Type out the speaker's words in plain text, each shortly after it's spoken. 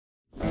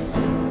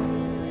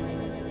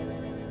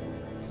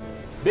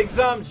Big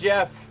thumbs,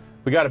 Jeff.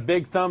 We got a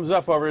big thumbs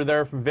up over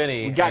there from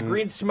Vinny. We got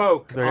green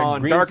smoke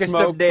on green Darkest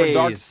smoke of Days. For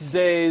Darkest of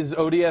Days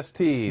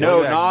ODST.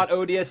 No, not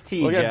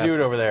ODST, Look at Jeff. that dude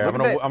over there. I'm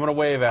gonna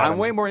wave at him. I'm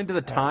way more into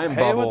the time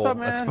Hey, bubble what's up,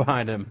 man? that's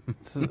behind him.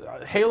 It's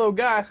a Halo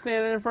guy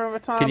standing in front of a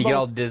time Can you get bubble.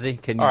 all dizzy?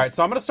 Can you? All right,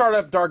 so I'm gonna start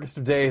up Darkest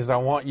of Days. I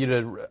want you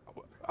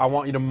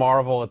to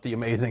marvel at the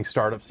amazing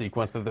startup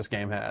sequence that this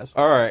game has.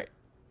 All right.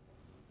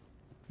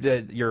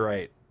 You're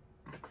right.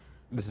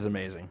 This is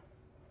amazing.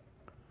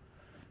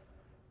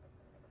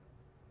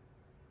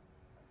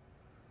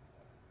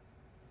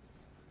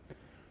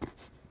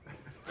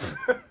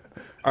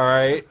 All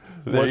right.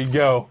 There you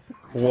go.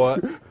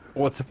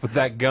 What's up with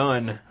that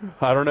gun?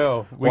 I don't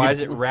know. Why is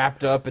it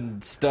wrapped up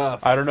in stuff?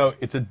 I don't know.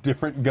 It's a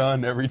different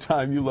gun every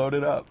time you load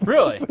it up.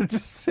 Really? But it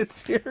just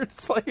sits here.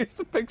 It's like, here's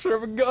a picture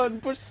of a gun.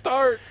 Push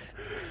start.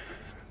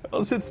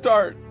 Let's hit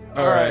start.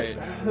 All right.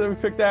 Then we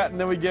pick that, and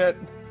then we get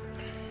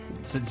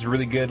It's a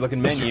really good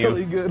looking this menu.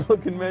 really good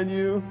looking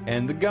menu.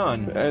 And the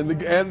gun. And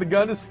the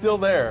gun is still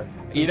there.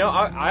 You know,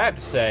 I have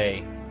to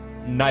say,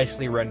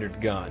 nicely rendered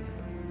gun.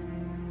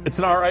 It's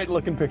an alright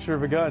looking picture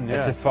of a gun, yeah.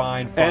 It's a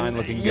fine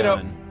looking you know,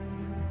 gun.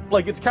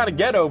 like, it's kind of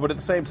ghetto, but at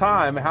the same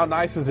time, how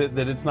nice is it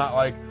that it's not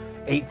like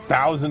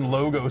 8,000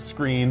 logo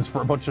screens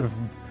for a bunch of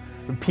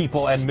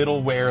people and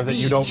middleware that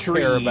you don't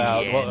care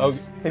about. Well,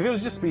 if it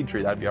was just Speed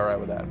Tree, I'd be alright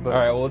with that. But all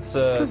right, well, let's.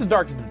 this is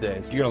Darkest of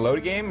Days. You gonna load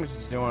a game? Or do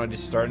you want to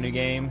just start a new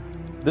game?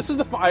 This is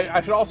the.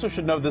 I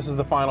should know this is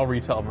the final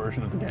retail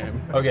version of the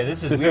game. Okay,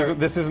 this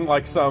isn't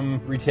like some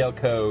retail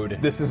code.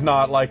 This is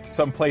not like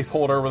some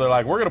placeholder where they're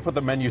like, we're gonna put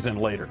the menus in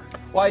later.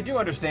 Well, I do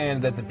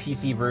understand that the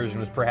PC version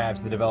was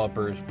perhaps the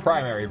developer's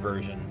primary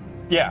version.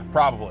 Yeah,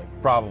 probably.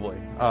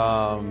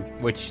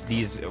 Which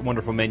these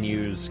wonderful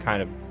menus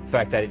kind of, the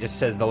fact that it just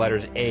says the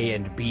letters A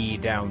and B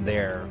down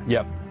there.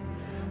 Yep.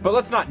 But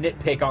let's not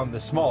nitpick on the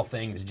small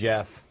things,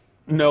 Jeff.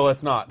 No,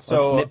 let's not.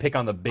 So let's nitpick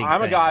on the big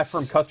I'm things. a guy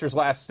from Custer's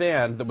Last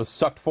Stand that was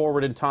sucked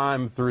forward in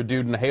time through a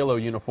dude in a Halo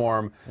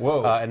uniform.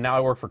 Whoa. And now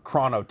I work for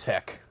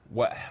Chronotech.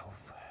 What?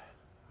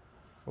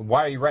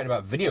 Why are you writing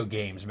about video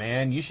games,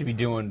 man? You should be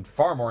doing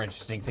far more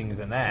interesting things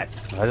than that.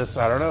 I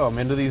don't know. I'm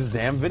into these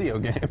damn video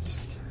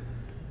games.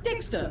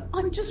 Dexter,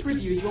 I've just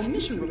reviewed your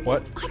mission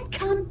report. What? I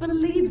can't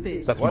believe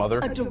this. That's Mother.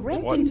 A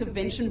direct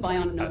intervention by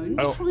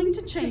unknowns trying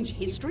to change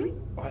history?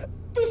 What?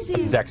 This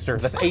That's is... Dexter.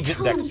 That's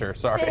Agent Dexter.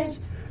 Sorry.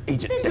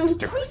 Agent There's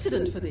Dexter. no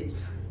precedent for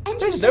this. And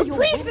There's you say no your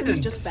precedent. weapons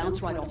just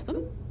bounce right off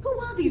them? Who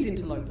are these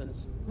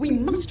interlopers? We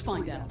must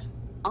find out.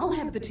 I'll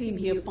have the team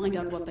here find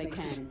out what they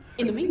can.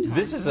 In the meantime,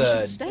 This is we a-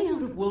 should stay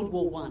out of World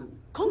War One.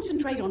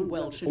 Concentrate on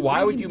Welch and Why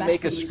bring would him you back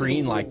make from a the Civil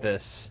screen War. like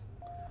this?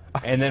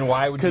 And then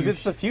why would you... Because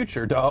it's the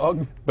future,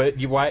 dog. But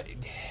you why?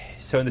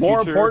 So in the More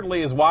future...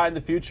 importantly is why in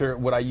the future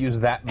would I use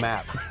that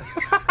map?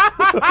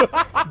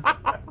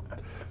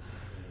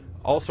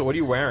 Also, what are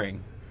you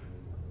wearing?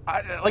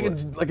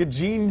 Like a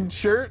jean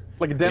shirt,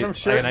 like a denim Like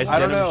shirt. a nice I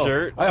don't denim know.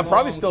 shirt? I'm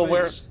probably Long still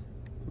face.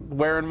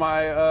 wearing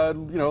my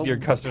Your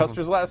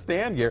Custer's Last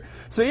Stand gear.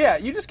 So yeah,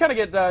 you just kind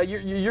of get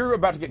you're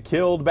about to get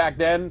killed back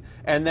then,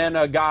 and then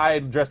a guy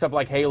dressed up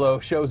like Halo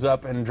shows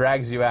up and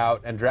drags you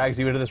out and drags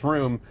you into this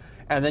room.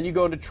 And then you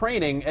go into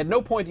training. At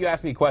no point do you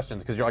ask any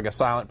questions because you're like a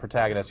silent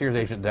protagonist. Here's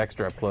Agent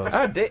Dexter up close.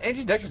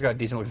 Agent Dexter's got a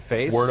decent looking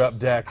face. Word up,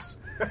 Dex.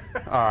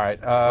 All right.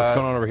 What's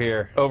going on over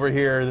here? Over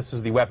here, this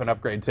is the weapon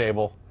upgrade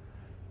table.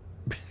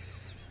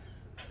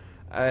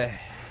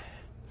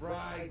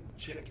 Fried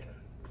chicken.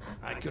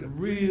 I could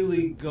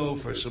really go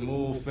for some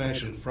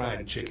old-fashioned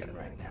fried chicken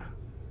right now.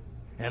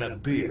 And a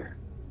beer.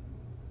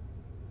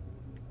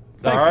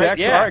 Thanks, All right, Dex.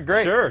 yeah, All right,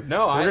 great. sure.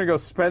 No, we're gonna go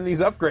spend these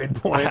upgrade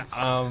points.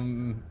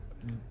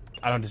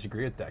 I don't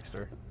disagree with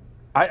Dexter.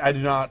 I do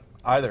not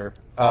either.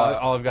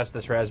 All I've got is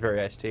this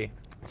raspberry iced tea.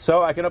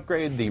 So I can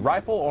upgrade the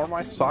rifle or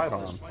my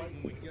sidearm.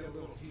 Fighting, we get a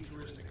little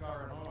futuristic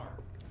R&R.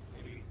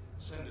 Maybe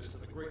send us to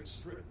the great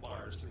strip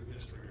bars through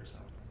history or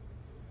something.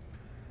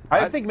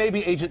 I think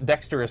maybe Agent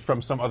Dexter is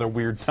from some other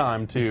weird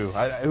time too.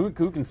 Who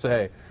can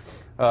say?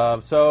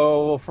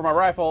 So for my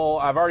rifle,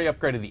 I've already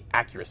upgraded the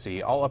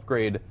accuracy. I'll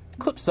upgrade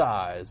clip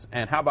size,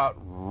 and how about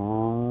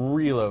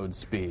reload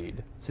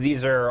speed? So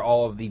these are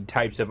all of the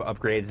types of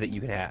upgrades that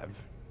you can have.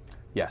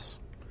 Yes.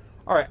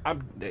 All right,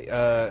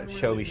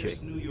 show me This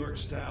shit. New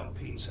York-style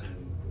pizza.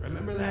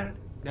 Remember that?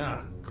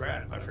 Ah,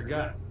 crap, I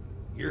forgot.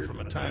 You're from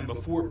a time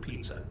before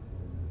pizza.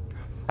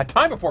 A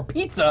time before A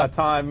pizza?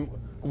 time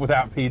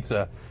without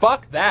pizza.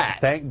 Fuck that.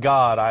 Thank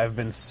God I've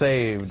been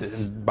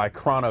saved by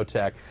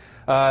Chronotech.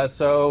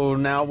 So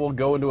now we'll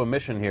go into a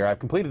mission here. I've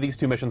completed these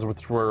two missions,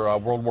 which were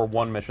World War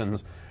I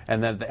missions,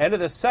 and then at the end of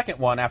this second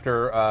one,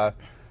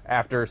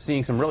 after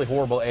seeing some really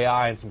horrible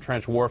AI and some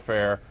trench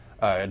warfare,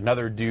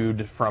 another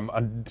dude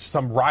from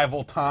some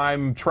rival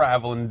time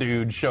traveling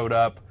dude showed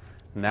up,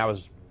 and that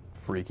was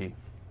freaky.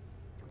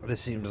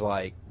 This is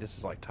like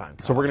time.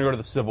 So we're gonna go to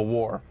the Civil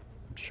War.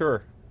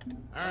 Sure.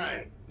 All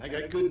right, I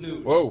got good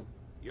news. Whoa.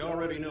 You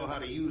already know how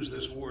to use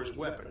this war's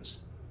weapons.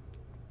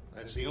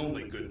 That's the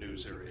only good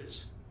news there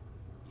is.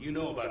 You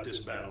know about this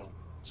battle.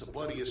 It's the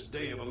bloodiest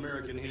day of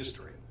American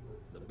history.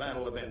 The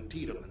Battle of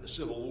Antietam in the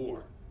Civil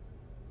War.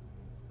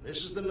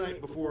 This is the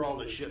night before all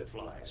the shit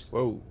flies.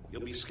 Whoa.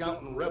 You'll be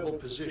scouting rebel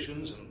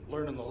positions and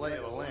learning the lay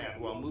of the land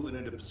while moving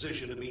into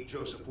position to meet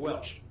Joseph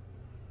Welch.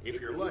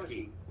 If you're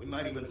lucky, we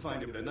might even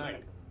find him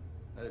tonight.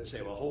 That'd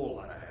save a whole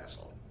lot of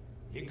hassle.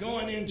 You're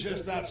going in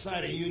just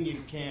outside of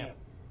Union Camp.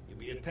 You'll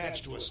be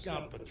attached to a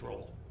scout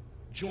patrol.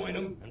 Join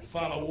them and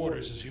follow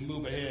orders as you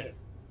move ahead.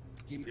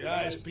 Keep your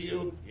eyes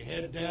peeled, your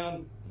head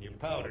down, and your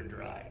powder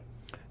dry.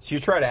 So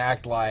you try to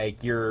act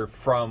like you're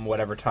from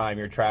whatever time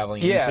you're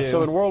traveling Yeah, into.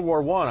 so in World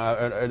War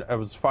I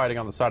was fighting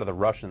on the side of the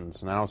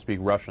Russians, and I don't speak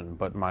Russian,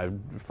 but my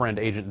friend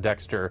Agent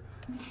Dexter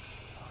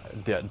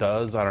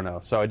does. I don't know.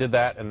 So I did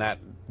that, and that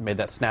made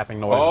that snapping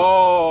noise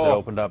that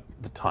opened up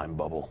the time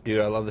bubble.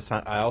 Dude, I love this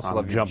time. I also I'm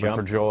love your jumping jump.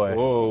 for joy.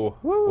 Whoa.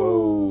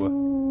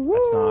 Whoa.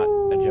 That's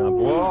not a jump.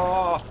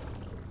 Whoa.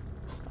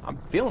 I'm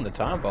feeling the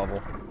time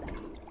bubble.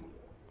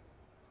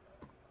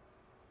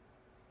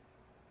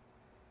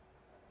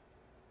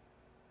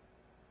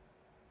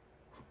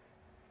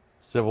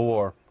 Civil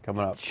War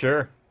coming up.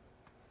 Sure.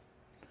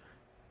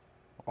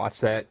 Watch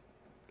that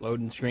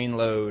loading screen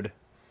load.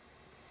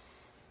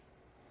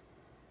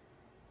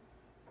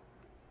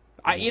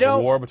 You know,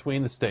 War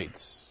between the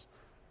states.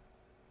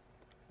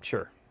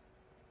 sure.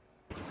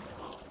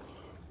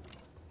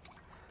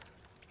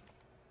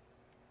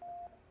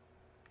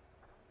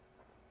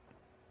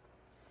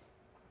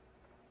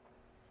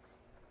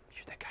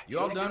 Shoot that guy. You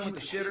all done with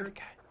the shitter?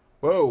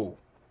 Whoa.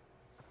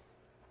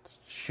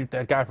 Shoot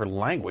that guy for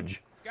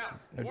language.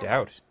 Scouts, No order.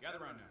 doubt. Gather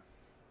around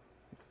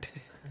now.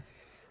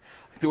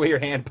 The way your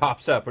hand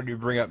pops up when you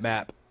bring up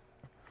map.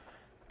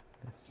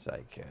 It's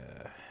like,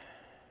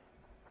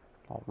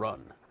 I'll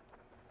run.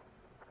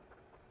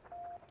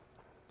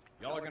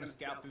 Y'all are gonna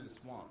scout through the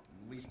swamp,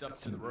 and least up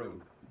to the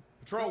road.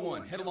 Patrol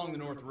 1, head along the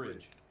north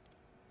ridge.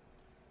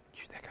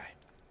 shoot that guy.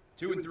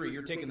 2 and 3,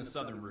 you're taking the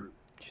southern route.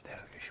 Shoot that.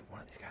 I was gonna shoot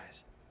one of these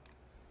guys.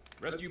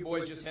 Rest of you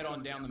boys just head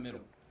on down the middle.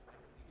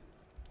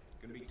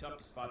 Gonna be tough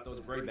to spot those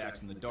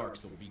graybacks in the dark,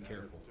 so be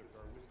careful.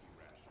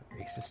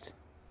 Racist.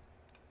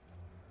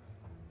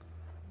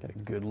 Get a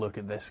good look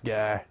at this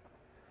guy.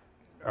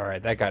 All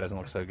right, that guy doesn't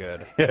look so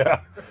good.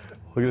 Yeah.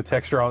 Look at the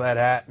texture on that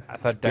hat. I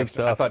thought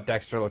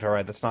Dexter looked all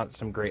right. That's not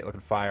some great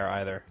looking fire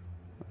either.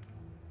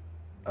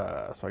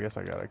 So I guess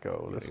I gotta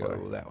go this way.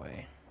 Go that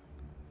way.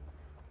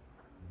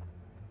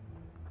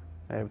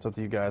 Hey, what's up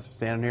to you guys?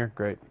 Standing here?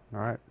 Great.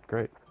 All right,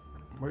 great.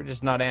 We're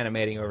just not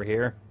animating over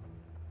here.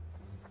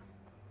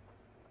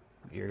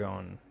 You're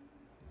going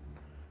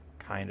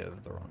kind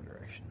of the wrong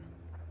direction.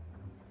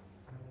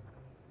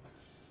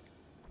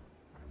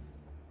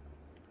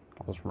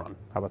 I'll just run.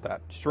 How about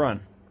that? Just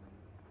run.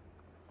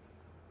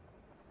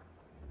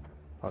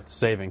 Oh, it's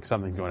saving.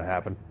 Something's going to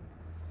happen.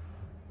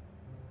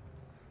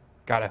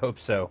 God, I hope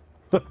so.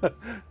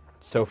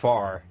 So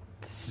far,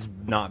 this has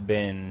not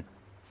been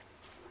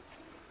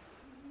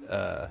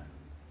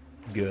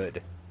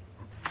good.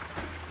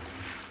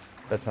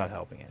 That's not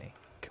helping any.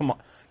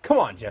 Come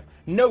on, Jeff.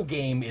 No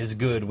game is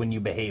good when you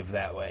behave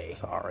that way.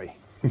 Sorry.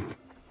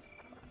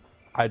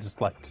 I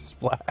just like to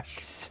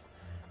splash.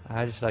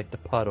 I just like the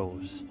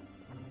puddles.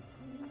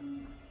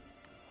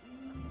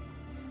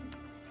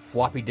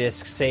 Floppy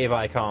disk save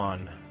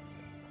icon.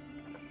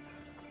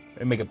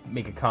 And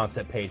make a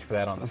concept page for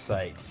that on the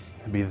site.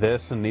 It'd be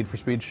this and Need for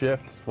Speed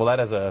Shift. Well, that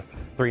has a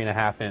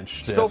 3.5-inch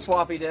disc. Still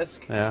floppy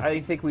disk. Yeah.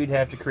 I think we'd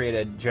have to create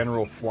a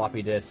general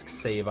floppy disk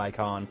save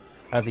icon.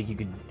 I don't think you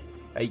could.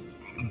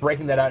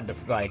 Breaking that out into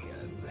like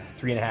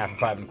 3.5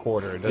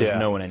 or 5.25 does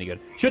no one any good.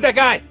 Shoot that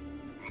guy!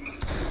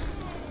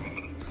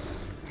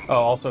 Oh,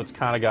 also it's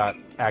kind of got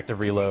active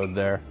reload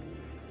there.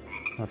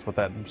 That's what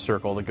that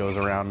circle that goes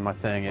around my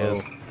thing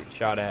is. Get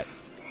shot at.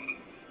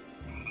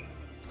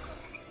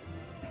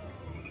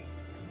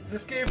 Is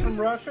this game from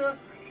Russia?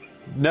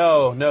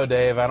 No,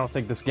 Dave. I don't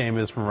think this game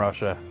is from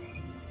Russia.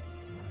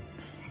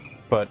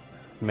 But,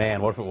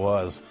 man, what if it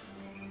was?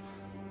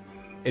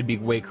 It'd be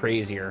way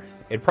crazier.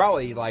 It'd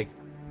probably like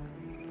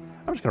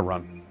I'm just gonna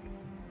run.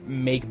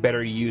 make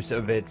better use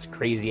of its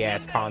crazy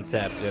ass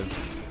concept of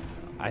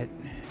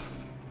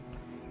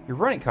your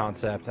running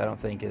concept. I don't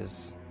think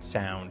is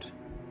sound.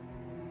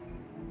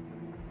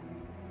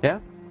 Yeah?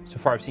 So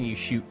far, I've seen you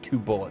shoot 2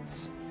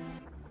 bullets.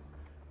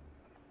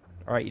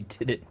 All right, you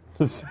did it.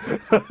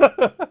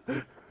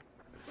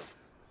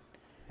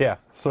 Yeah,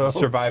 so...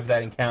 Survived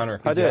that encounter.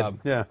 Good I did, job.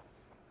 yeah.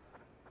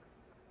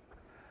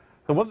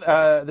 The one,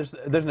 there's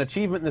an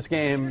achievement in this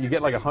game. You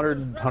get like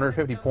 100,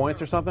 150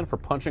 points or something for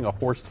punching a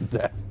horse to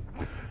death.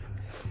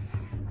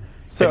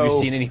 So, have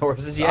you seen any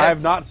horses yet? I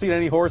have not seen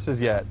any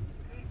horses yet.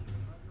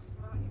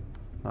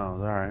 Oh, all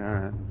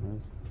right.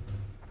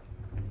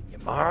 You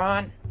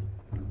moron.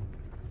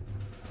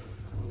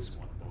 Close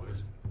one,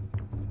 boys.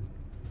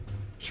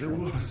 Sure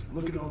was.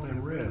 Look at all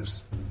them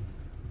revs.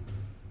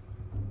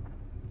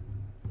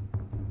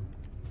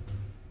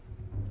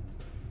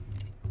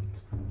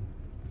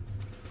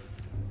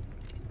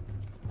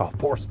 Oh,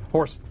 horse.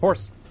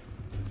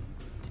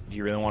 Do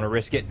you really want to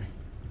risk it?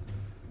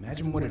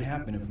 Imagine what would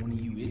happen if one of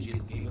you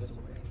idiots gave us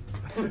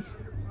away.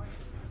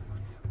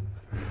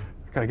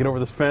 Gotta get over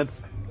this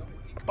fence.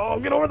 Oh,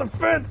 get over the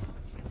fence!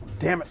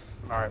 damn it.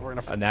 All right, we're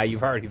gonna. Now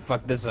you've already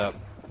fucked this up.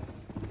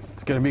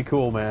 It's gonna be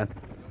cool, man.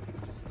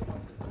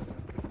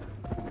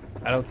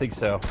 I don't think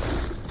so.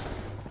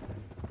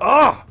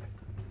 Ah!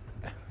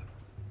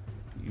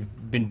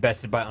 You've been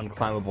bested by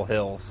unclimbable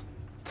hills.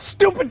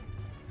 Stupid!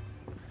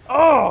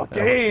 Oh,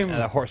 game!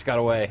 And the horse got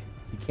away.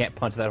 You can't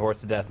punch that horse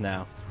to death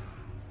now.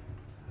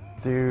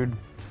 Dude.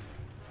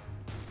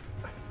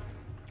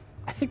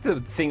 I think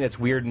the thing that's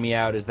weirding me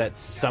out is that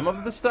some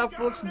of the stuff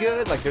looks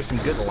good. Like there's some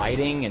good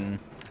lighting and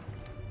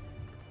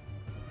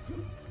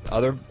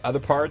other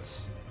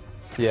parts.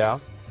 Yeah.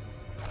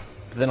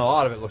 But then a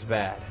lot of it looks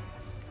bad.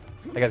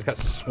 That guy's got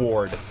a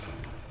sword.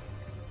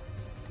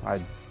 I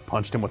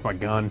punched him with my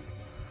gun.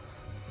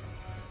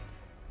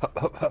 Hup,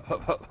 hup, hup,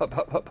 hup, hup,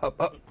 hup, hup, hup,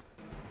 hup.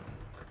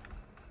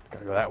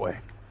 Gotta go that way.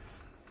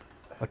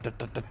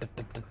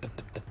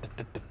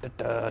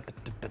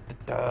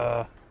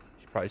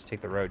 Should probably just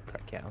take the road. I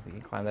can't. I don't think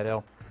you can climb that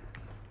hill.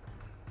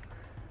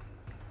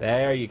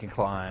 There you can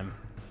climb.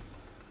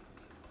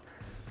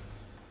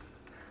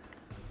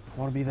 I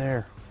want to be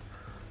there.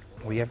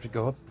 We have to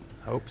go up.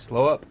 Oh,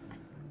 slow up.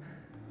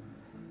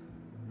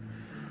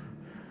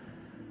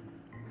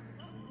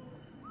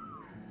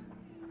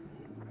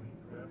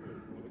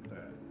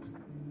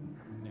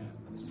 Now,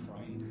 let's try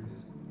and do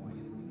this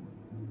quietly.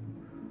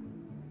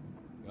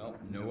 Well,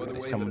 no other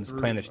way Someone's but through.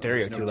 playing their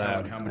stereo There's too no telling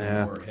loud. how many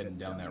Yeah. more are heading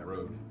down that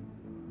road.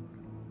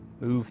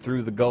 Move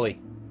through the gully.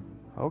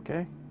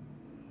 Okay.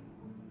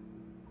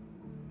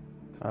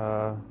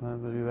 I'll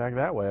be back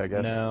that way, I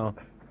guess. No.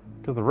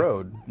 Because the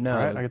road. No.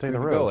 Right? I can take through the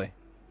road. gully.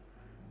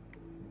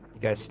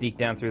 You gotta sneak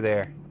down through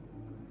there.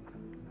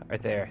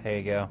 Right there. There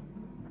you go.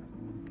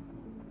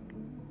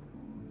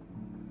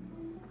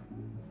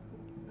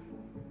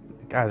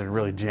 These guys are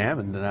really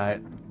jamming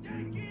tonight.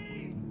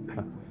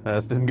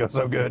 This didn't go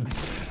so good.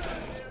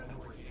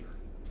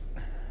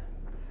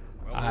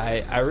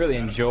 I really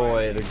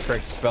enjoy the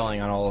correct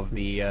spelling on all of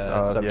the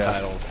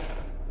subtitles.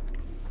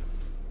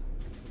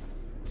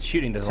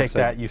 Shooting doesn't Take look so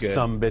that, you good.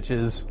 some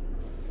bitches.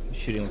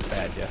 Shooting looks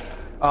bad,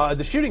 Jeff.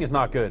 The shooting is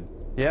not good.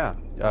 Yeah.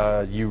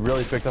 You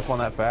really picked up on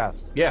that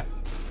fast. Yeah.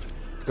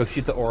 Go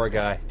shoot the aura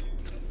guy.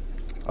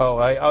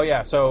 Oh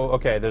yeah. So,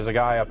 okay, there's a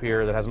guy up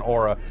here that has an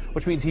aura,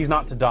 which means he's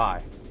not to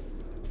die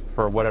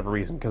for whatever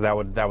reason, because that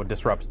would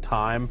disrupt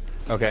time.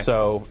 Okay.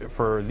 So,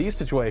 for these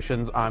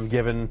situations, I'm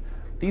given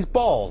these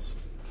balls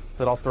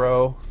that I'll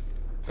throw,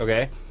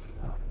 Okay.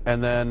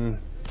 and then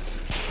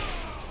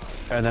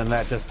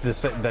that just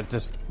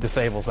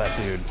disables that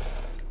dude.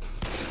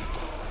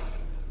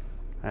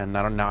 And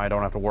now I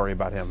don't have to worry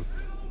about him.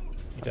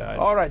 You died.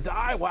 All right,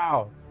 die!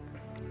 Wow.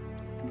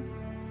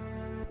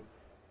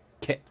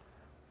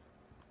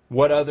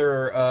 What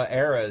other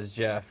eras,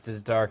 Jeff,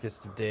 does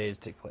Darkest of Days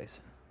take place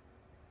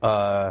in?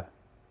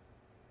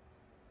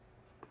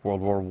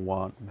 World War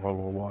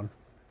One,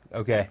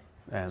 Okay.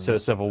 and So the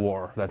Civil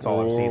War. That's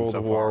all I've seen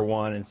so World War far.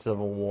 One and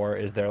Civil War.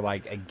 Is there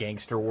like a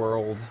gangster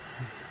world?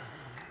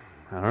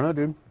 I don't know,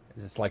 dude.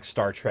 Is this like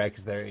Star Trek?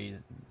 Is there?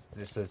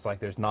 It's like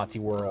there's Nazi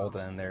world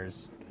and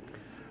there's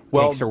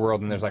Well, gangster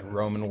world and there's like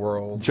Roman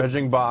world.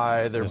 judging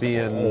by there There's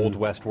being Old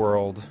West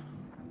world.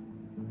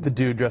 the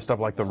dude dressed up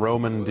like the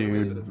Roman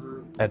dude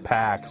at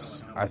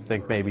PAX, I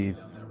think maybe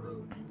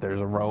there's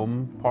a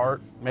Rome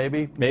part,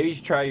 maybe. Maybe you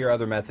should try your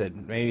other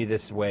method. Maybe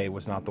this way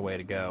was not the way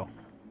to go.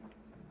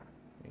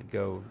 You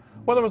go,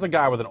 Well, there was a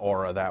guy with an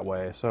aura that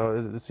way,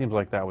 so it seems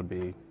like that would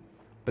be.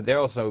 but they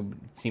also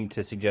seem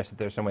to suggest that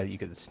there's some way that you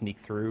could sneak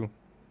through.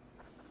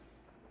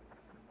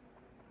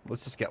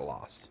 Let's just get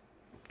lost.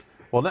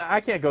 Well,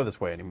 I can't go this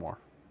way anymore.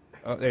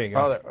 Oh, there you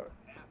go. Oh, there,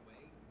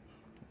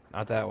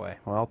 Not that way.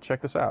 well,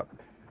 check this out.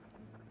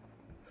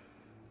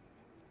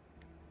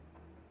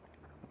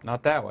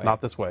 Not that way.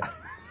 Not this way.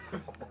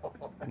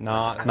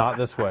 Not Not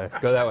this way.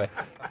 Go that way.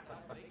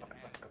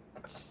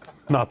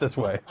 Not this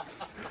way.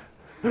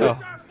 Oh,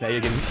 now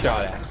you're getting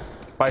shot at.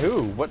 By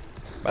who? What?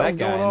 By that hell's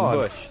guy going in the on?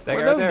 bush. That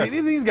Where guy those right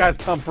there. these guys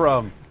come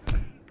from?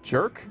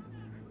 Jerk.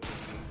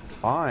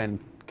 Fine.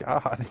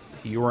 God.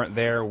 You weren't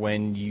there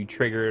when you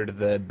triggered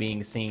the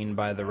being seen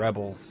by the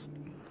rebels.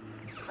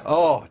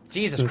 Oh,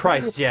 Jesus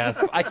Christ,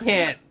 Jeff. I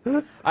can't.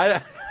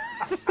 I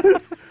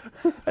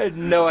had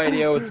no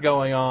idea what's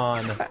going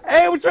on.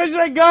 Hey, which way should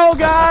I go,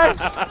 guys?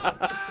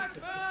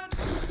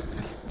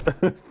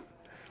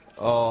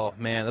 Oh,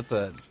 man, that's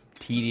a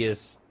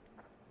tedious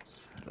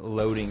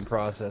loading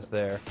process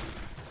there.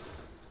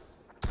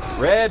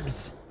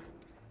 Rebs!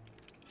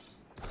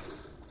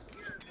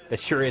 That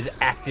sure is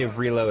active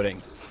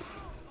reloading.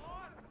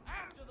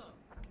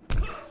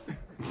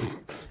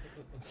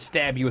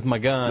 Stab you with my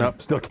gun.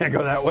 Nope, still can't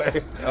go that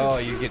way. Oh,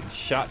 you're getting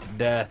shot to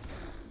death.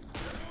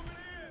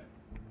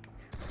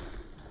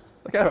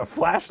 Like I have a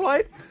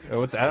flashlight?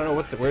 Oh, I don't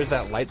know where's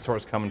that light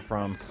source coming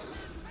from.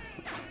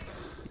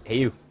 Hey,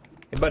 you.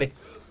 Hey, buddy.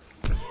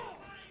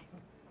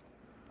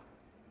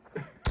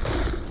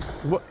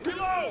 What?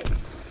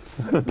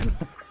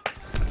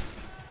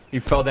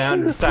 You fell down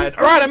and decided,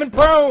 all right, I'm in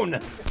prone.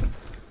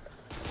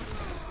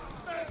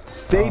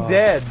 Stay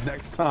dead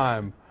next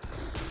time.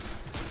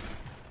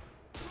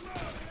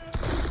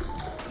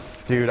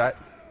 Dude,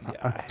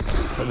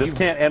 this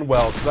can't end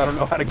well because I don't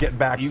know how to get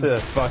back You to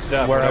fucked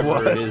up where I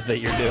whatever was. it is that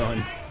you're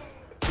doing.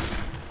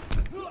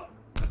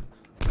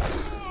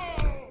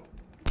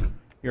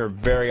 You're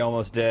very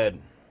almost dead.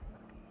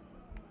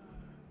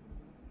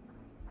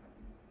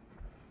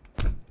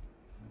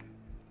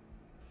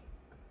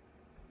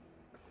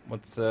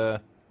 What's Uh,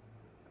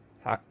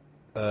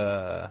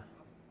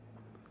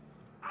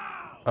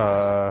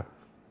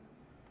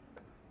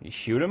 you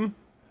shoot him?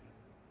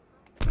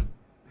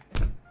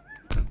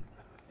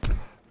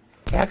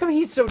 How come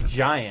he's so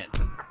giant?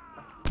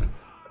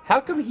 How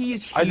come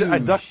he's huge? I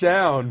ducked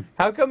down.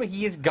 How come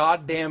he's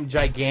goddamn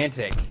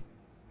gigantic?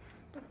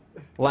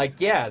 Like,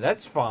 yeah,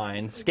 that's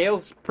fine.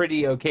 Scale's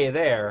pretty okay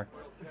there.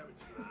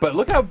 But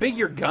look how big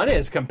your gun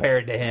is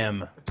compared to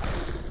him.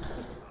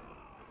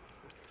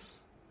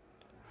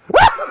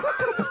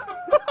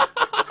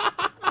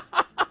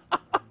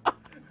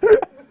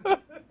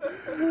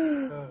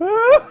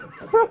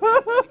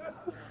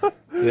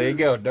 There you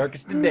go,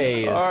 darkest of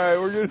days. All right,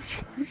 we're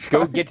gonna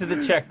Go get to the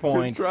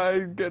checkpoints. try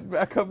and get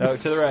back up. No,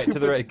 to the right, to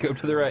the right. Go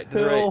to the right, to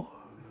the right. Hill.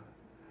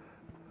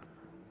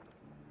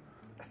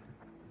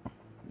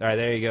 All right,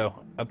 there you go.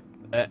 Up,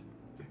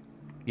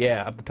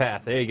 yeah, up the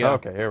path. There you go.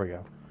 Okay, here we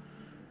go.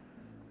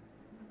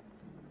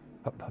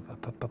 Up, up,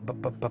 up, up, up,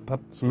 up, up, up,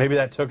 up. So maybe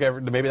that took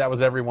maybe that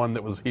was everyone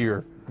that was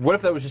here. What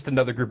if that was just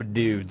another group of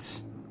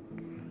dudes?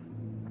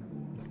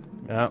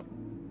 No,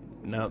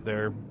 no,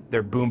 their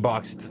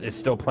boombox is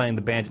still playing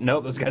the banjo.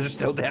 No, those guys are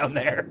still down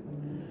there.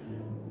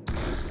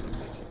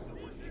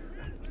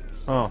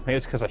 Oh, maybe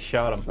it's because I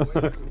shot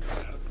them.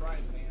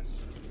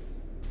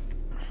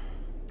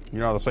 You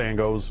know how the saying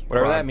goes.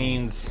 Whatever that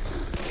means.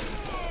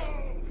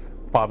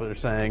 Popular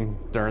saying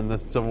during the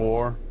Civil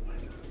War.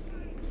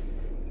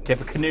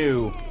 Tip a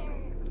canoe.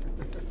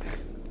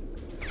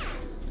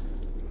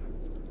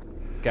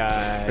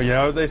 Guy. You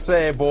know what they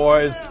say,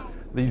 boys?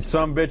 These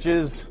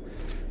sumbitches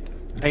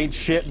ain't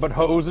shit but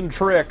hoes and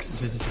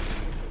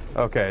tricks.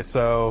 Okay,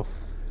 so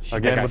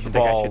again with the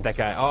balls. Shoot that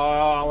guy. Oh,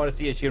 I want to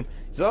see you shoot him.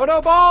 Oh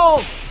no,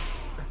 balls!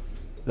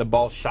 The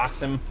ball shocks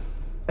him,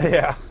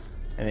 Yeah.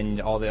 and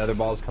then all the other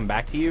balls come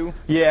back to you.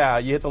 Yeah,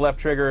 you hit the left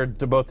trigger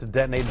to both to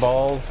detonate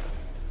balls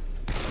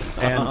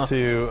and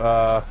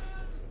to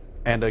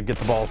get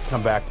the balls to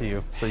come back to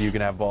you so you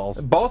can have balls.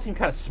 The balls seem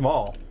kind of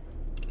small.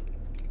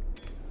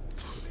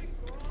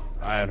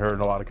 I had heard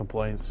a lot of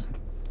complaints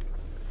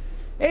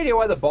Any idea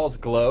why the balls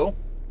glow?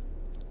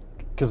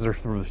 because they're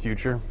from the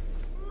future.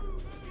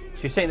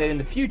 So you're saying that in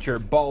the future,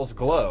 balls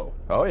glow.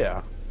 Oh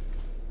yeah.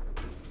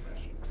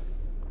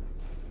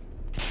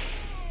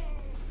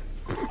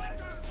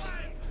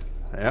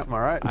 Yep, all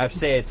right. I have to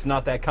say it's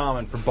not that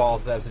common for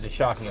balls to have such a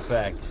shocking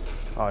effect.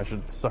 Oh, I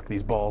should suck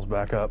these balls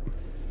back up.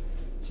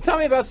 So tell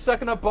me about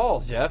sucking up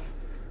balls, Jeff.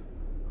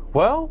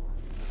 Well,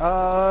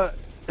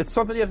 it's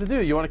something you have to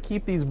do. You want to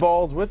keep these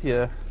balls with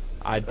you.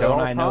 Don't all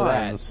I know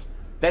times. that?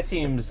 That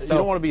seems You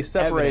don't want to be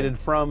separated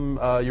self-evident.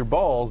 from your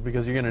balls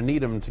because you're going to need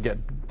them to get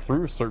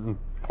through certain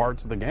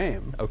parts of the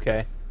game.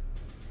 Okay.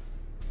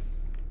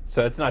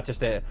 So it's not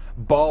just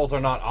balls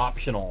are not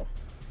optional.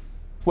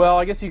 Well,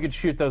 I guess you could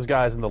shoot those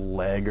guys in the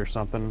leg or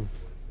something.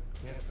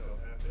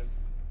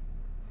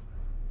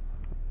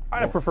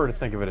 I prefer to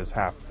think of it as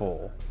half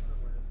full.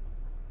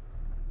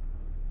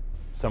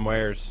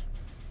 Somewheres.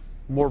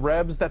 More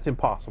rebs? That's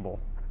impossible.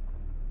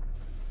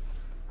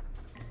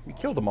 We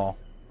killed them all.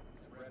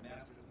 Red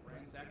bastards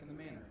ransacking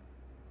the manor.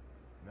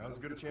 Now's as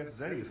good a chance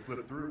as any to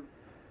slip through.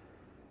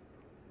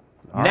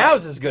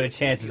 Now's as good a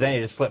chance as any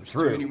to slip Too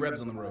many through.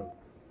 rebs on the road.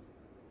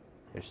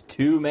 There's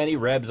too many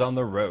rebs on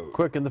the road.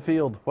 Quick, in the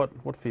field. What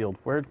field?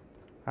 Where?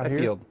 Out That here?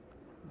 field.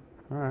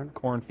 All right.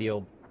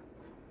 Cornfield.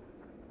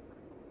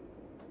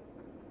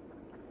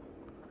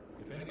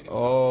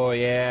 Oh,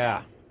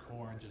 yeah.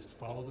 Corn, just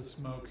follow the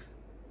smoke.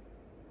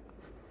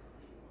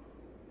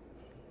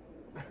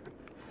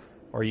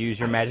 Or use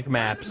your magic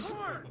maps.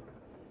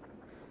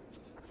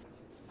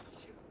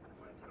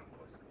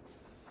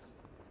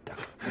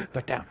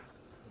 Duck down.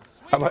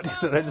 How about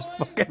instead I just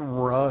fucking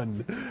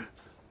run?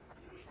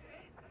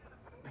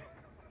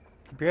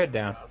 Keep your head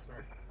down.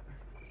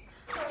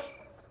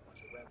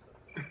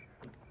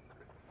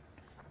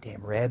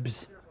 Damn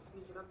rebs.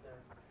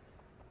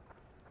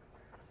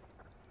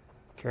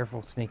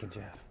 Careful sneaking,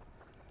 Jeff.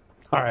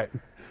 All right.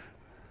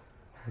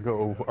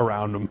 Go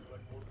around them.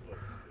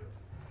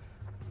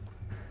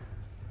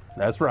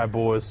 That's right,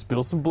 boys.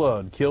 Spill some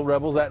blood. Kill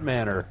rebels at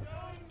manor.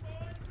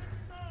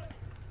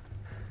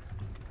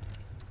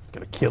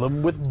 Gonna kill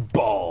them with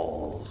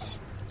balls.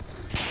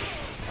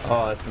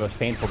 Oh, that's the most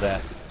painful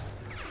death.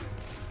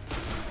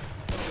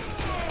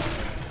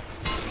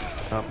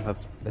 Oh,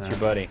 that's Your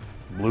buddy.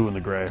 blue and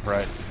the gray,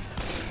 right?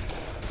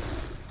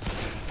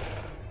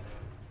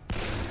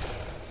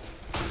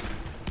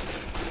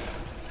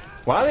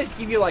 Why don't they just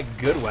give you, like,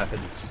 good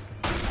weapons?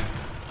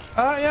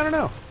 Yeah, I don't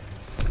know.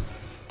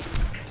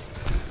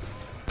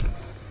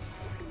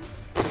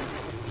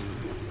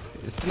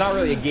 It's not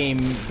really a game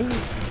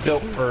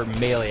built for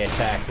melee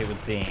attack, it would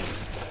seem.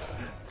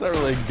 It's not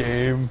really a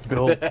game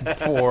built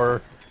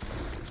for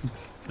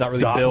It's not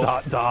really dot, built.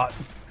 dot, dot.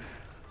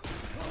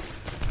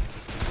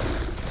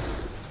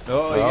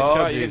 Oh, you get Oh,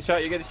 shot, you get geez.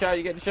 shot, you get shot,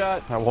 you get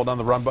shot. I will hold down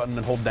the run button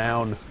and hold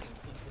down.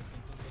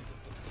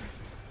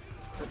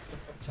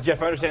 So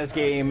Jeff, I understand this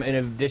game, in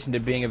addition to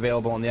being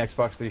available on the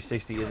Xbox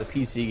 360, is a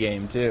PC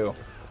game too.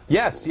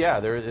 Yes, yeah,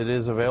 it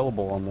is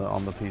available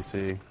on the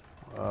PC.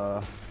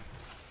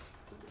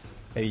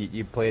 Hey,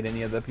 you played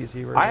any of the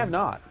PC version? I have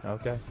not.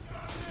 Okay.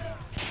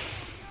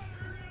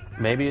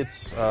 Maybe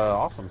it's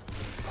awesome,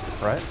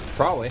 right?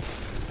 Probably.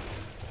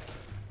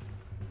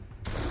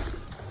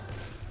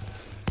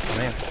 Oh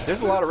man,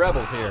 there's a lot of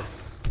rebels here.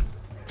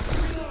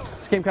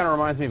 This game kind of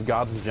reminds me of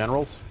Gods and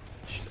Generals.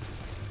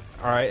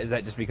 All right, is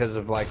that just because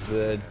of like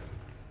the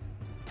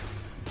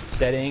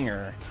setting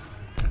or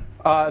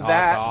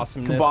That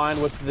awesomeness?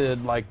 combined with the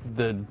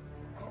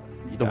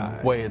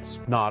die. way it's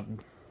not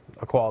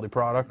a quality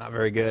product. Not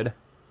very good?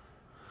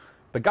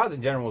 But Gods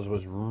and Generals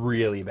was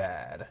really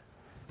bad.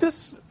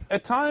 This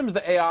at times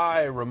the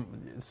AI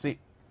see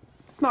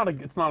it's not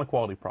a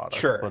quality product.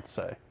 Sure. Let's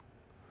say.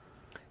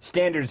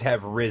 Standards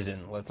have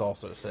risen, let's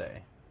also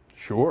say.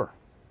 Sure.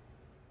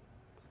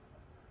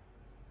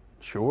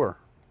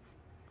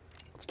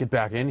 Let's get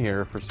back in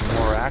here for some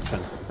more action.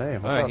 Hey,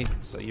 what's All right, up?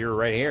 so you're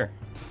right here.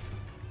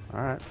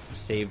 All right.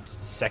 Saved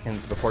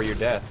seconds before your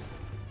death.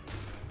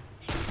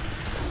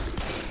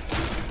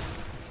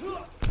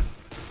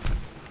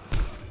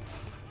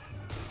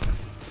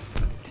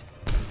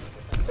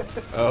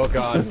 Oh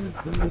god.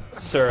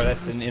 Sir,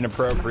 that's an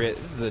inappropriate.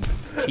 This is a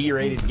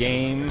T-rated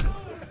game.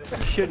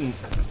 You shouldn't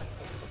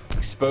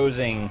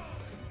exposing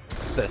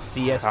the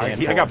CS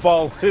stand I got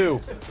balls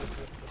too.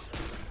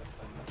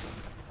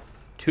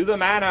 to the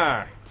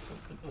manor.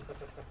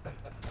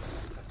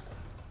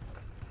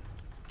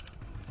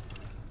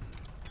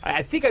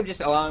 I think I'm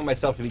just allowing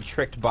myself to be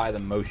tricked by the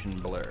motion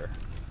blur.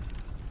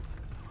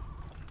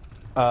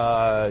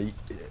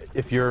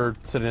 If you're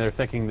sitting there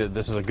thinking that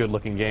this is a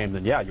good-looking game,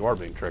 then yeah, you are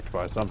being tricked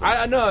by something.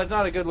 I know it's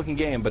not a good looking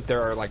game, but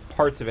there are like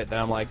parts of it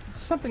that I'm like,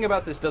 something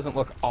about this doesn't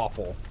look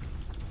awful.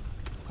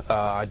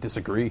 I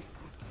disagree.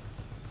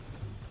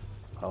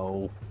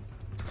 Oh.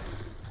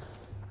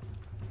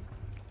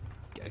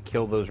 Gotta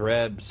kill those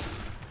rebs.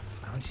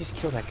 Why don't you just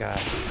kill that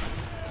guy?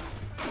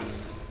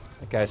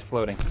 That guy's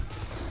floating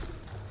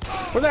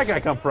Where'd that guy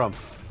come from?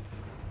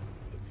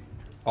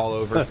 all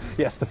over.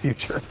 Yes, the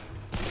future.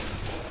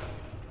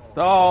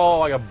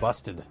 Oh, I got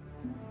busted.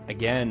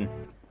 Again.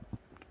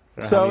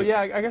 So yeah,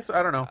 I guess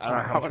I don't know. I don't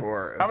know how much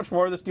more. How much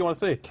more of this do you want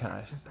to see?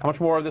 How much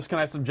more of this can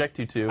I subject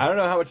you to? I don't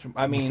know how much.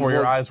 I mean, Before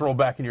your well, eyes roll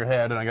back in your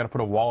head, and I got to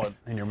put a wallet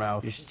in your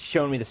mouth. you're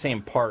showing me the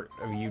same part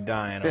of you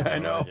dying. Over I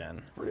and know. over again.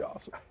 It's pretty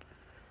awesome.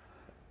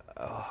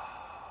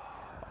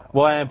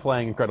 Well, I am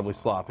playing incredibly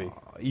sloppy,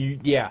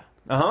 Yeah.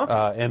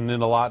 and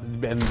in a lot.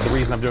 And the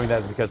reason I'm doing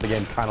that is because the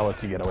game kind of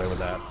lets you get away with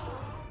that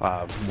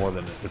more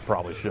than it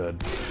probably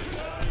should.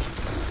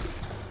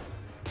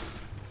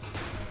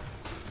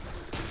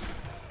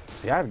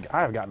 See, I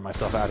have gotten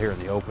myself out here in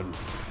the open.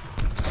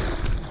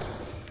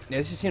 Yeah,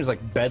 this just seems like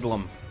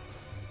bedlam.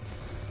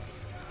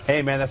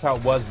 Hey, man, that's how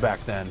it was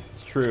back then.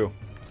 It's true.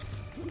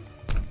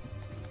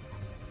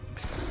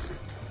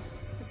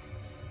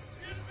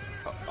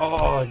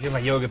 Oh, do my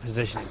yoga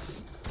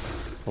positions.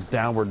 Well,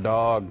 downward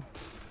dog.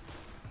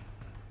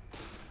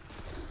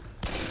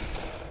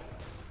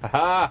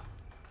 Aha!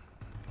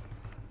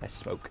 Nice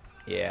smoke.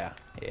 Yeah,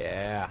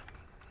 yeah.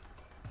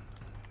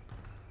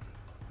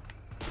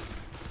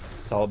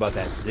 It's all about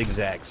that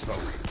zigzag smoke.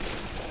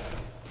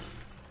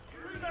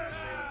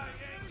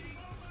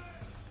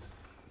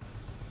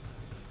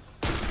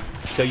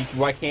 So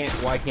why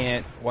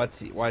is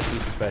he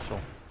so special?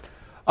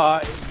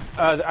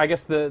 I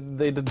guess they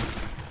did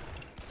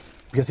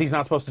because he's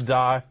not supposed to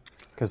die.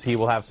 Because he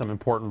will have some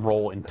important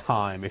role in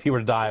time. If he were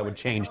to die, it would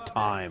change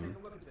time.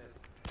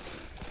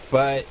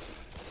 But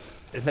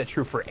isn't that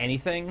true for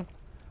anything?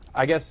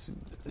 I guess,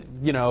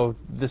 you know,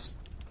 this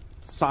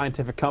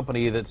scientific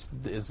company that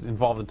is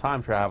involved in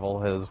time travel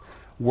has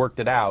worked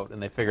it out,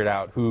 and they figured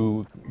out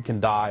who can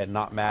die and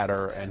not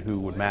matter, and who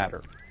would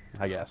matter.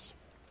 I guess.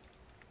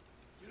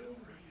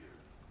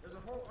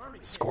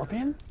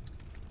 Scorpion?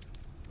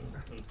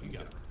 You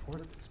gotta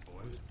report this,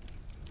 boys.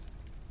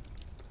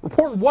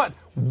 Report what?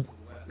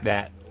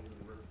 That.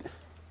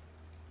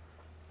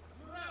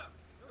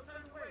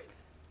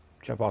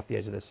 Jump off the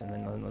edge of this, and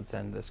then let's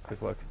end this.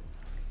 Quick look.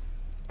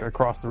 Gotta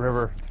cross the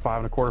river.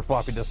 5 1/4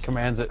 floppy disk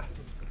commands it.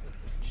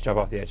 Just jump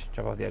off the edge.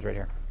 Jump off the edge right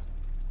here.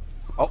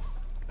 Oh,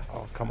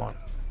 Oh, come on.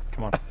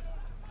 Come on.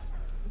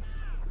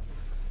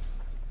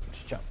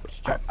 Just jump.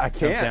 Just jump. I Jump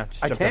can't. down.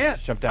 Just I jump down. can't.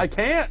 Just jump down. I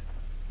can't.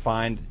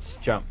 Find.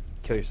 Just jump.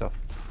 Kill yourself.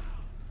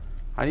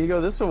 I need to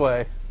go this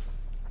way.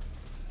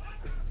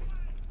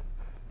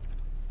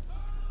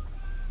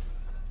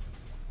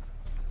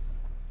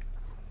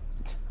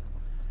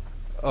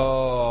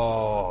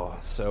 Oh,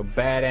 so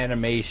bad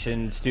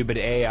animation, stupid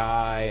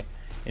AI,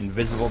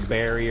 invisible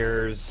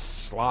barriers,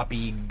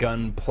 sloppy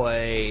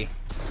gunplay.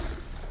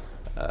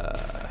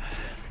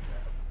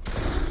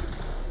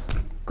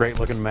 Great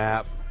looking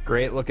map.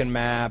 Great looking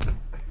map.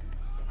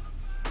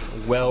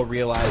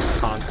 well-realized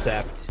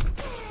concept.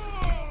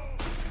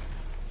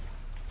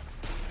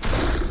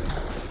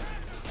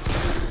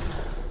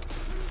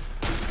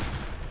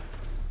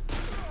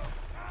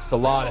 Just a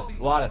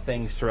lot of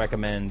things to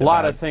recommend. A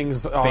lot of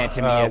things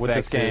Phantom with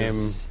this game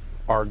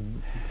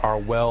are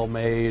well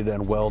made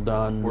and well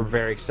done. We're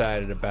very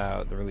excited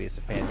about the release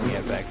of Phantom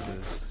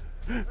EFX's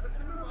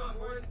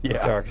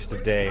Darkest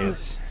of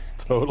Days.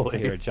 Totally.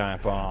 Here at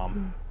Giant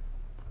Bomb.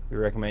 We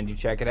recommend you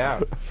check it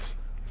out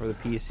for the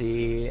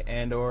PC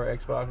and or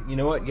Xbox. You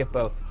know what? Get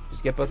both.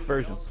 Just get both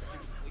versions.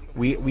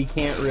 We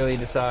can't really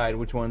decide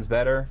which one's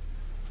better.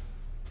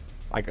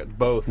 Like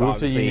both, Move to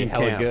obviously, Union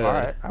hella Camp. good. All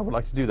right, I would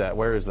like to do that.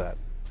 Where is that?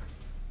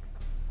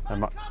 All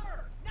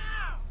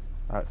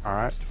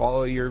right. Just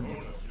follow your.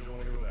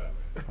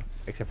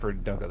 Except for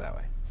don't go that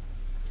way.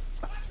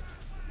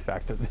 In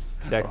fact,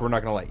 Jack, we're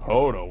not gonna let you.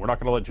 oh no, we're not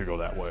going to let you go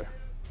that way.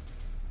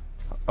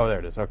 Oh, there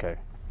it is. Okay,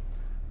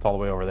 it's all the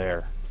way over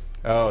there.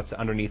 Oh, it's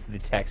underneath the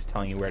text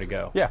telling you where to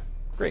go. Yeah.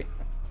 Great.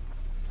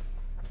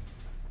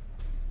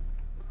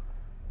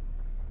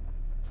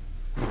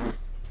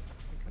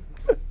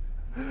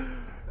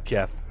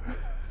 Jeff.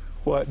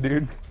 What,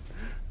 dude?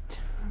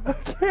 I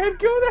can't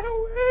go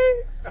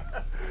that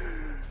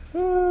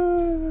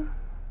way.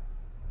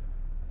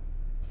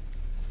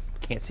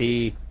 Can't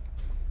see.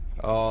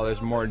 Oh,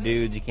 there's more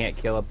dudes you can't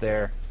kill up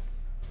there.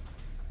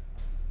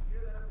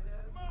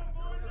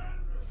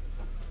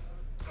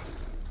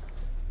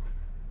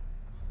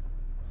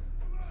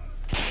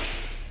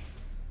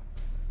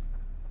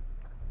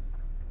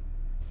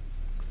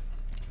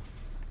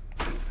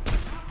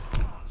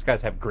 These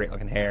guys have great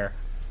looking hair.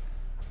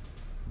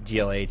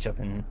 GLH up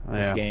in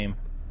this Yeah. game.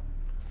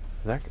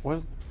 That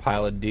was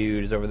Pile of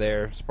dudes over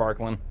there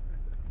sparkling.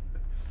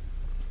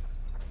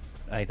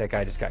 I think that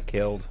guy just got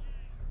killed.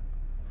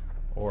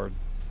 Or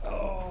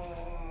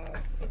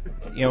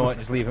you know what?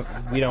 Just leave him.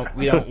 We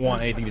don't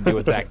want anything to do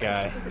with that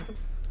guy.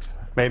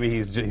 maybe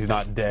he's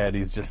not dead.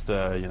 He's just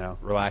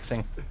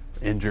Relaxing.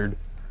 injured.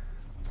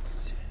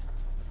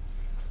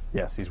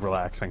 Yes, he's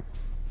relaxing.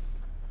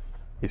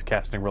 He's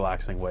casting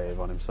relaxing wave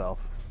on himself.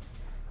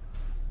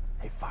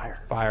 Hey, fire!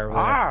 Fire over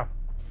there. Ah!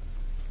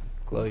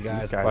 Glowy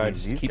guys. guys Fire. need-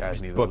 Just these keep guys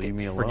just need to book leave it.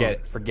 me alone. Forget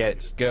it. Forget it.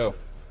 Just go.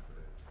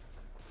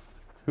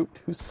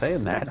 Who's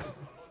saying that?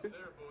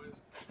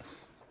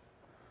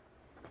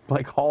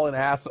 Like hauling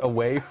ass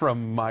away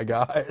from my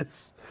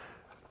guys.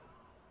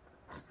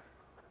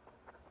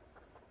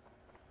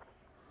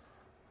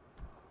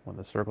 When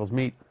the circles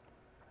meet,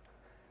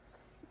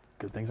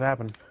 good things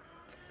happen.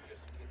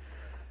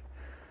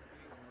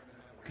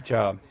 Good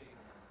job.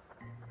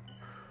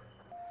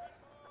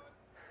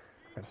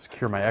 Gotta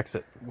secure my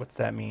exit. What's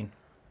that mean?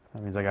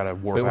 That means I gotta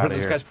warp Wait, what out are of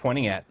those here. guys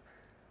pointing at?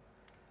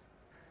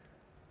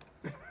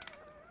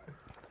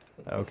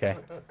 Okay.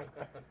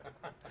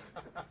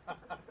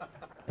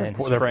 And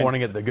his They're friend-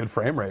 pointing at the good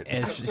frame rate.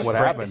 And his what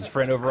friend, happened? His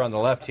friend over on the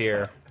left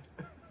here.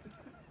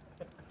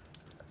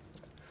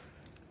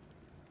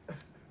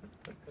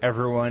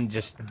 Everyone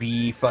just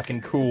be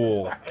fucking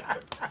cool.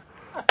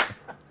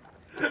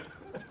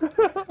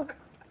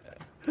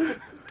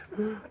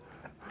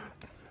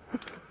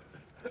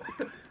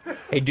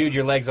 Hey, dude,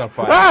 your leg's on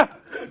fire. Ah!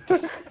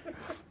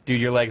 Dude,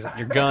 your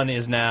gun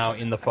is now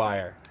in the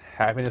fire.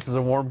 Happiness is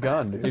a warm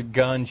gun, dude. Your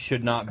gun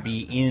should not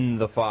be in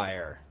the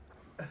fire.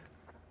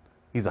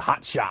 He's a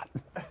hot shot.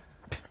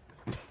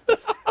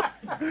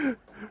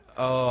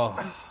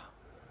 Oh.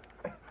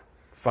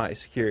 Fine,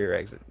 secure your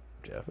exit,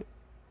 Jeff.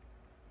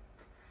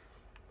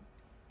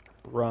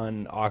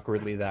 Run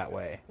awkwardly that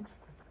way.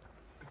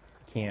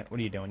 Can't. What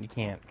are you doing? You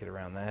can't get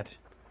around that.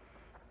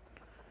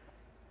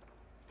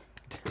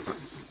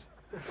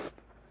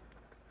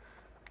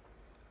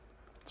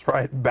 That's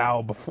right.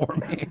 Bow before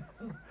me.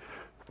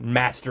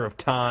 Master of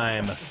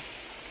time.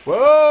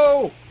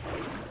 Whoa!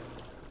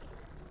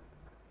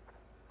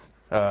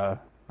 All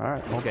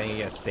right. Well, Okay,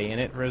 you gotta stay in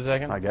it for a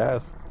second. I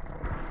guess.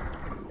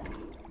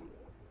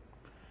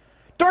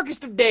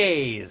 Darkest of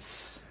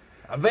Days.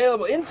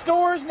 Available in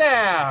stores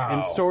now.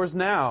 In stores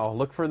now.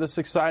 Look for this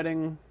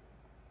exciting.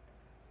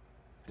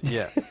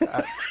 Yeah.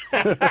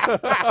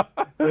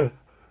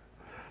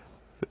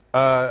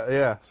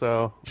 Yeah.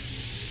 So,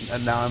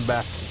 and now I'm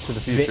back to the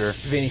future.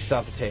 Vinny,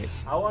 stop the tape.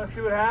 I want to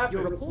see what happens.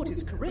 Your report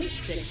is correct,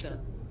 Dexter.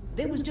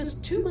 There was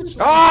just too much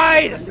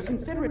Guys! and the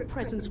Confederate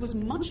presence was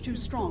much too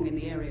strong in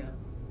the area.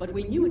 But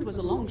we knew it was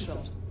a long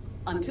shot.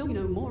 Until we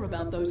know more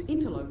about those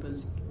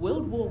interlopers,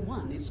 World War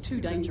I is too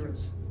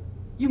dangerous.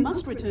 You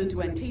must return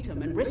to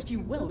Antietam and rescue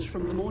Welsh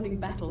from the morning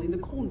battle in the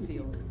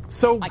cornfield.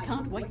 So, I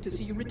can't wait to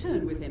see you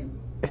return with him.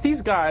 if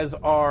these guys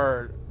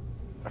are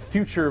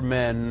future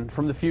men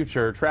from the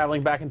future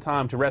traveling back in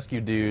time to rescue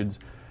dudes,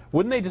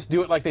 wouldn't they just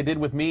do it like they did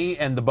with me,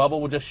 and the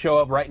bubble would just show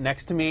up right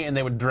next to me, and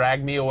they would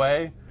drag me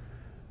away?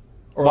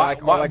 Or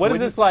What is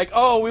this like?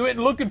 Oh, we went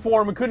looking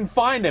for him and couldn't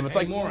find him. It's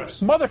Hey, like,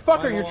 Morris, motherfucker,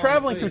 follow you're along,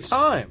 traveling through please.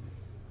 time.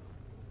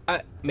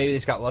 Maybe they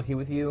just got lucky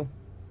with you.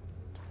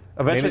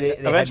 Eventually, Maybe they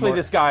had eventually more-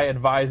 this guy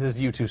advises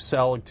you to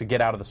sell to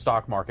get out of the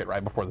stock market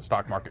right before the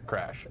stock market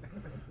crash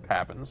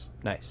happens.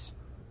 Nice.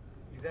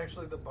 He's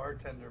actually the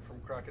bartender from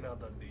Crocodile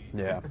Dundee.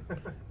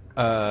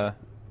 Yeah.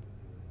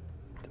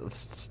 Let's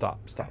stop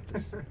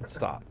this.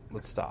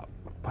 Let's stop.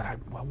 But I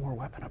want more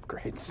weapon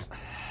upgrades.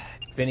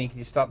 Vinny, can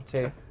you stop the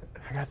tape?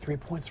 I got 3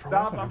 points for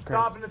Stop, weapon I'm upgrades.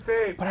 stopping the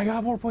tape. But I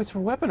got more points for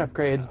weapon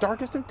upgrades.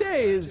 Darkest of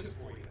Days.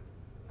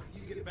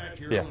 You get back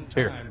to your Yeah, own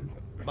here. time,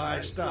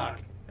 buy stock,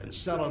 and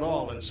sell it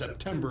all in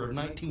September of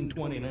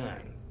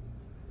 1929.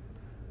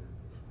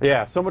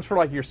 Yeah, so much for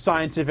like your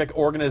scientific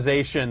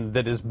organization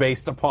that is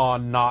based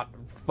upon not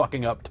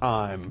fucking up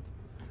time.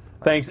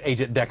 Thanks,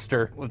 Agent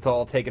Dexter. Let's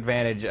all take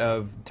advantage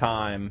of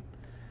time.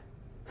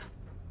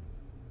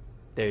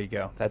 There you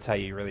go. That's how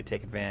you really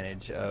take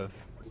advantage of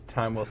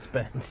time well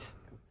spent.